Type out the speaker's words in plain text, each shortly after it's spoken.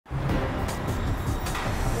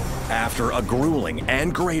after a grueling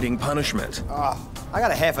and grating punishment. I got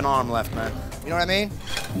a half an arm left, man. You know what I mean?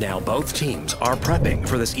 Now both teams are prepping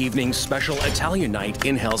for this evening's special Italian night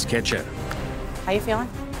in Hell's Kitchen. How you feeling?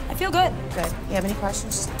 I feel good. Good. You have any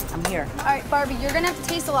questions? I'm here. All right, Barbie, you're gonna have to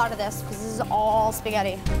taste a lot of this because this is all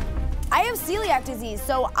spaghetti. I have celiac disease,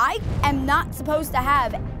 so I am not supposed to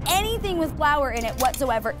have anything with flour in it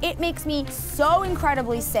whatsoever. It makes me so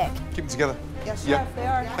incredibly sick. Keep them together. Yes, Yeah. Chef, they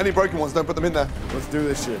are. Any broken ones, don't put them in there. Let's do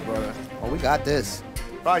this shit, brother. Oh, we got this.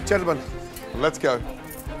 Right, gentlemen, let's go.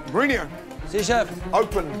 Mourinho, Sì, chef.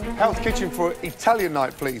 open Hell's Kitchen for Italian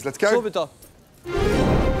night, please. Let's go. Subito.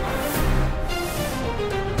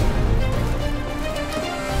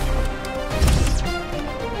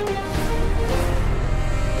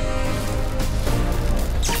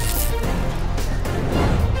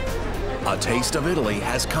 A taste of Italy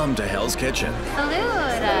has come to Hell's Kitchen.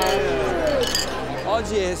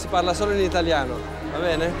 Oggi si parla solo in italiano, va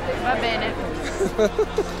bene? Va bene.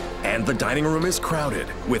 And the dining room is crowded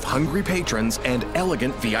with hungry patrons and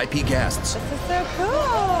elegant VIP guests. This is so cool.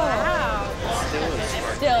 Wow.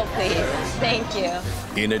 Still, please. Thank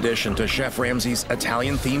you. In addition to Chef Ramsay's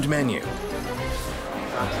Italian-themed menu,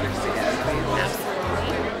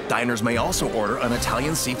 diners may also order an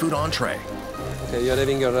Italian seafood entree. Okay, you're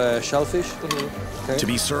having your shellfish. Okay. To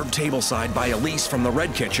be served tableside by Elise from the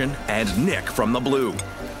Red Kitchen and Nick from the Blue.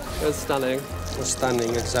 It's stunning. It's stunning,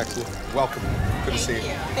 exactly. Welcome. Good to see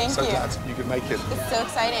you. Thank so you. glad you could make it. It's so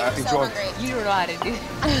exciting. I'm so enjoy. hungry. You don't know how to do.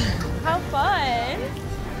 How fun.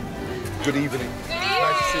 Good evening. Good evening.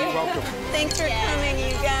 Nice to see you. Welcome. Thanks for coming,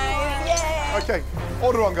 you guys. Yay. Okay,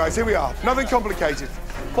 order on, guys. Here we are. Nothing complicated.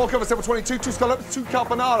 Pork cover, table 22, 2 scallops, 2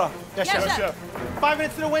 carbonara. Yes, chef. 5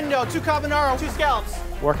 minutes to the window, 2 carbonara, 2 scallops.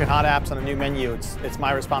 Working hot apps on a new menu, it's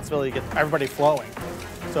my responsibility to get everybody flowing.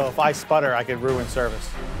 So if I sputter, I could ruin service.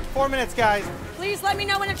 4 minutes, guys. Please let me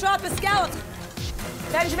know when to drop the scallops.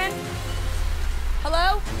 Benjamin?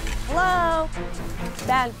 Hello? Hello.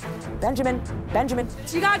 Benjamin.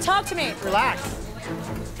 You gotta talk to me. Relax.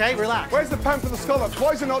 Okay, relax. Where's the pan for the scallops?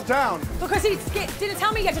 Why is it not down? Because he didn't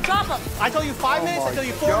tell me yet to drop them. I told you 5 minutes, I told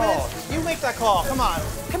you 4 minutes. You make that call, come on.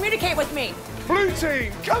 Communicate with me. Blue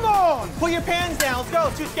team, come on! Put your pans down, let's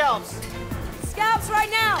go, 2 scallops. Scallops right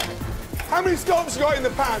now. How many scallops you got in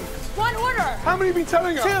the pan? One order. How many have you been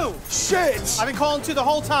telling us? 2. Shit! I've been calling 2 the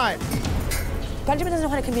whole time. Benjamin doesn't know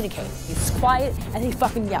how to communicate. He's quiet and he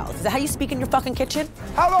fucking yells. Is that how you speak in your fucking kitchen?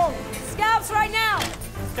 How long? Scallops right now.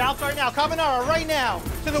 Scallops right now, carbonara right now.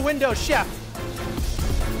 To the window, chef.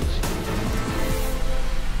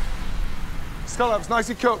 Scallops,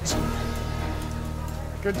 nicely cooked.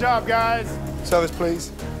 Good job, guys. Service,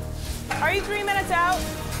 please. Are you 3 minutes out?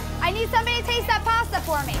 I need somebody to taste that pasta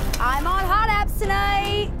for me. I'm on hot apps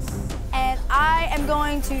tonight, and I am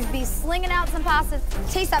going to be slinging out some pasta.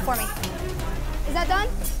 Taste that for me. Is that done?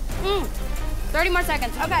 30 more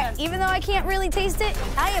seconds. Okay, even though I can't really taste it,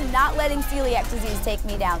 I am not letting celiac disease take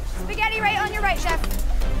me down. Spaghetti right on your right, chef.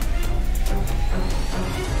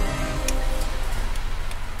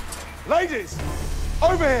 Ladies,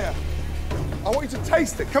 over here. I want you to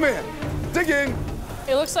taste it. Come here. Dig in.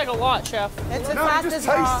 It looks like a lot, chef. It's No, just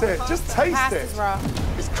taste it. Just taste it. Raw.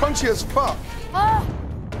 It's crunchy as fuck.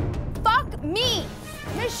 Fuck me.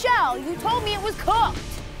 Michelle, you told me it was cooked.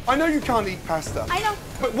 I know you can't eat pasta. I know.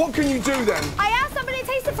 But what can you do then? I asked somebody to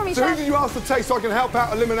taste it for me, So who chef. did you ask to taste so I can help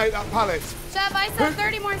out eliminate that palate? Chef, I said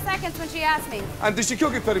 30 more seconds when she asked me. And did she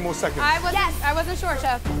cook it 30 more seconds? I wasn't sure,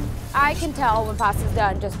 chef. I can tell when pasta's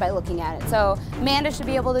done just by looking at it. So Amanda should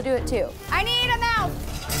be able to do it too. I need a mouse.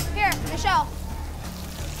 Here, Michelle.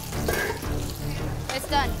 It's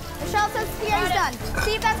done. Michelle says spaghetti's done.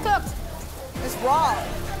 See if that's cooked. It's raw.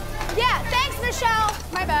 Yeah, thanks, Michelle.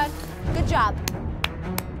 My bad. Good job.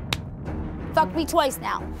 Fuck me twice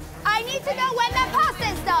now. I need to know when that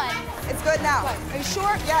pasta's done. It's good now. Are you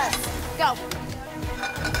sure? Yes. Go.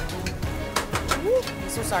 I'm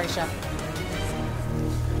so sorry, chef.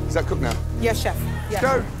 Is that cooked now? Yes, chef. Yes.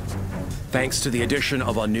 Go. Thanks to the addition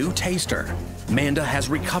of a new taster, Manda has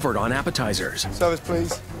recovered on appetizers. Service,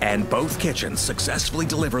 please. And both kitchens successfully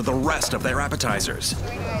deliver the rest of their appetizers.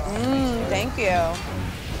 Thank you.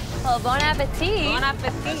 Oh, bon appetit. Bon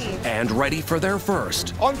appetit. And ready for their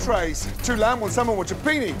first. Entrees, 2 lamb, 1 salmon, 1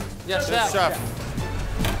 zucchini. Yes, chef.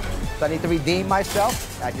 So I need to redeem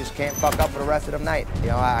myself. I just can't fuck up for the rest of the night. You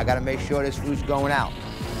know, I gotta make sure this food's going out.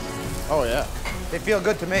 Oh, yeah. They feel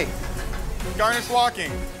good to me. Garnish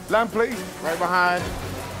walking. Lamb, please. Right behind.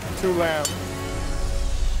 2 lamb.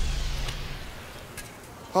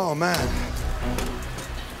 Oh, man.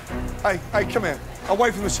 Hey, come here.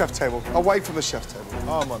 Away from the chef table. Away from the chef table.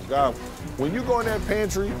 Oh, my God. When you go in that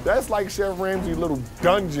pantry, that's like Chef Ramsay's little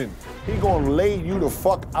dungeon. He gonna lay you the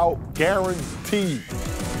fuck out, guaranteed.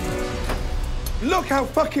 Look how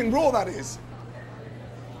fucking raw that is.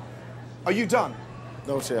 Are you done?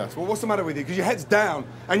 No, Chef. Well, what's the matter with you? Because your head's down,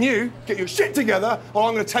 and you get your shit together, or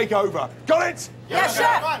I'm gonna take over. Got it? Yes,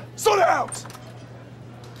 Chef. Sort it out.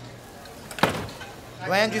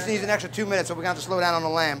 Lamb just needs an extra 2 minutes, so we're gonna have to slow down on the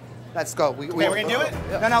lamb. Let's go. We're gonna do it?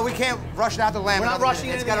 No, we can't rush out the lamb. We're not rushing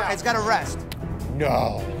it. anything out. It's gotta rest.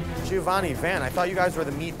 No. Giovanni, Van, I thought you guys were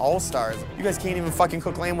the meat all-stars. You guys can't even fucking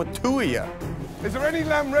cook lamb with 2 of you. Is there any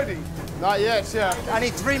lamb ready? Not yet, Chef. I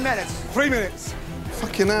need 3 minutes. 3 minutes.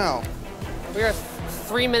 Fucking hell. We are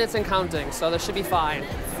 3 minutes and counting, so this should be fine.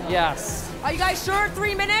 Yes. Are you guys sure?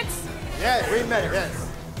 3 minutes? Yeah, 3 minutes. Yes.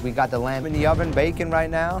 We got the lamb in the oven, baking right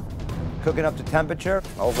now, cooking up to temperature.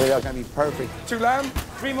 Hopefully that's gonna be perfect. 2 lamb.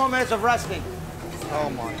 3 more minutes of resting.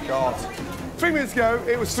 Oh my God. 3 minutes ago,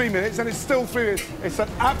 it was 3 minutes, and it's still 3 minutes. It's an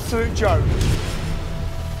absolute joke.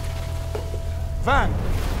 Van,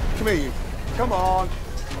 come here, you. Come on.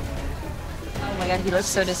 Oh my God, he looks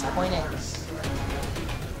so disappointed.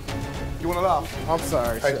 You want to laugh? I'm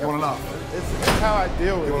sorry, Hey, Chef. you want to laugh? It's how I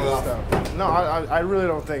deal with You wanna this laugh? stuff. No, I really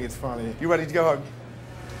don't think it's funny. You ready to go home?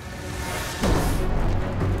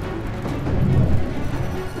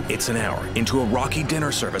 It's an hour into a rocky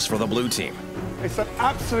dinner service for the blue team. It's an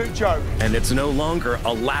absolute joke. And it's no longer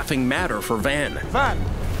a laughing matter for Van. Van,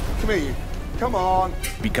 come here, you. Come on.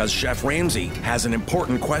 Because Chef Ramsay has an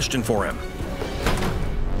important question for him.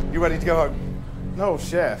 You ready to go home? No,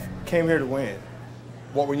 Chef. Came here to win.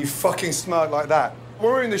 What, when you fucking smirk like that?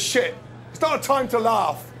 We're in the shit. It's not a time to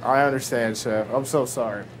laugh. I understand, Chef. I'm so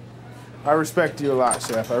sorry. I respect you a lot,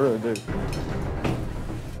 Chef. I really do.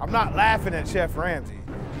 I'm not laughing at Chef Ramsay.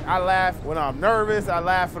 I laugh when I'm nervous. I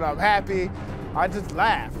laugh when I'm happy. I just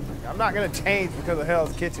laugh. I'm not gonna change because of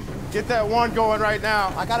Hell's Kitchen. Get that one going right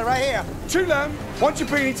now. I got it right here. 2 lamb, 1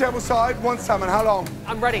 zucchini table side, 1 salmon. How long?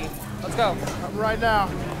 I'm ready. Let's go. I'm right now.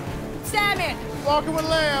 Salmon. Walking with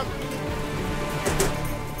lamb.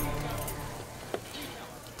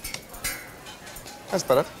 That's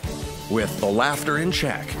better. With the laughter in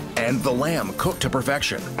check and the lamb cooked to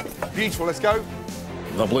perfection, Beautiful, let's go.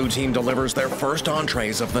 the blue team delivers their first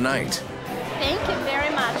entrees of the night. Thank you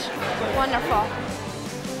very much. Wonderful.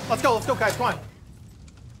 Let's go, guys. Come on.